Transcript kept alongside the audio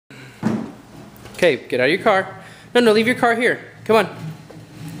Okay, get out of your car. No, leave your car here. Come on.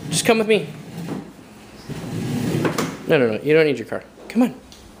 Just come with me. No, you don't need your car. Come on.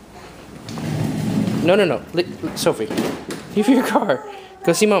 No. Sophie, leave your car.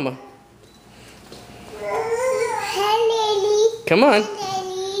 Go see Mama. Hi, lady. Come on. Hi,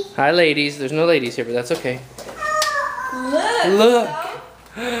 lady. Hi, ladies. There's no ladies here, but that's okay. Look.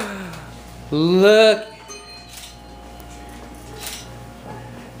 Look.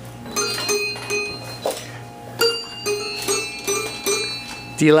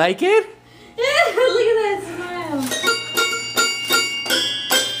 Do you like it? Yeah, look at that smile.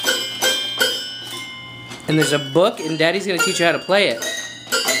 And there's a book, and Daddy's gonna teach you how to play it.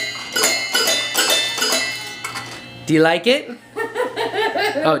 Do you like it?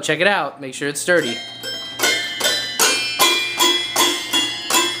 Oh, check it out. Make sure it's sturdy.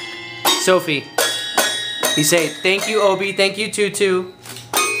 Sophie, you say, thank you, Obi, thank you, Tutu.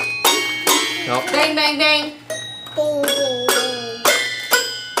 No. Bang, bang, bang. Ding, ding, ding.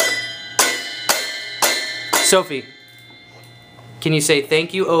 Sophie, can you say,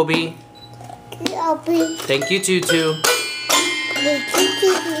 thank you, Obi, Obi. thank you, Tutu.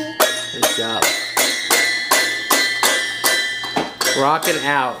 Good job. Rocking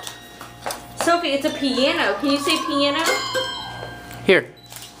out. Sophie, it's a piano. Can you say piano? Here.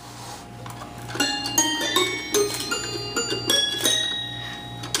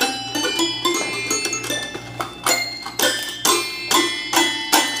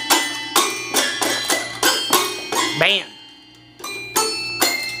 Bam.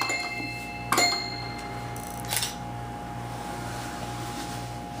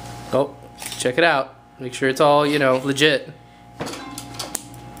 Oh, check it out. Make sure it's all, you know, legit.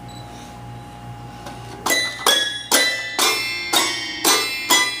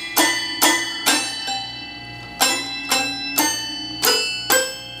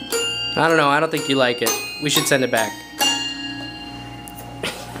 I don't know, I don't think you like it. We should send it back.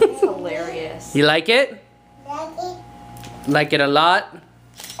 That's hilarious. You like it? Lucky. Like it a lot?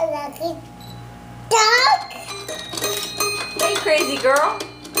 Lucky. Dog. Hey, crazy girl.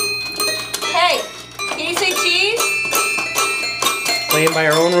 Hey, can you say cheese? Playing by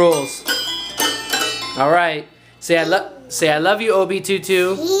our own rules. Alright. Say I love you, Obi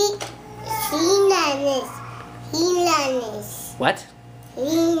Tutu. He learns. What? He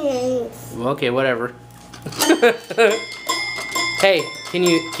learns. Okay, whatever. Hey, can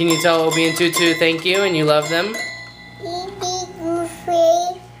you tell Obi and Tutu thank you and you love them? He be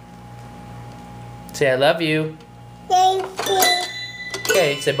goofy. Say I love you. Thank you.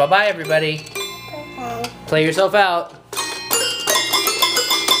 Okay, say bye-bye everybody. Bye. Play yourself out.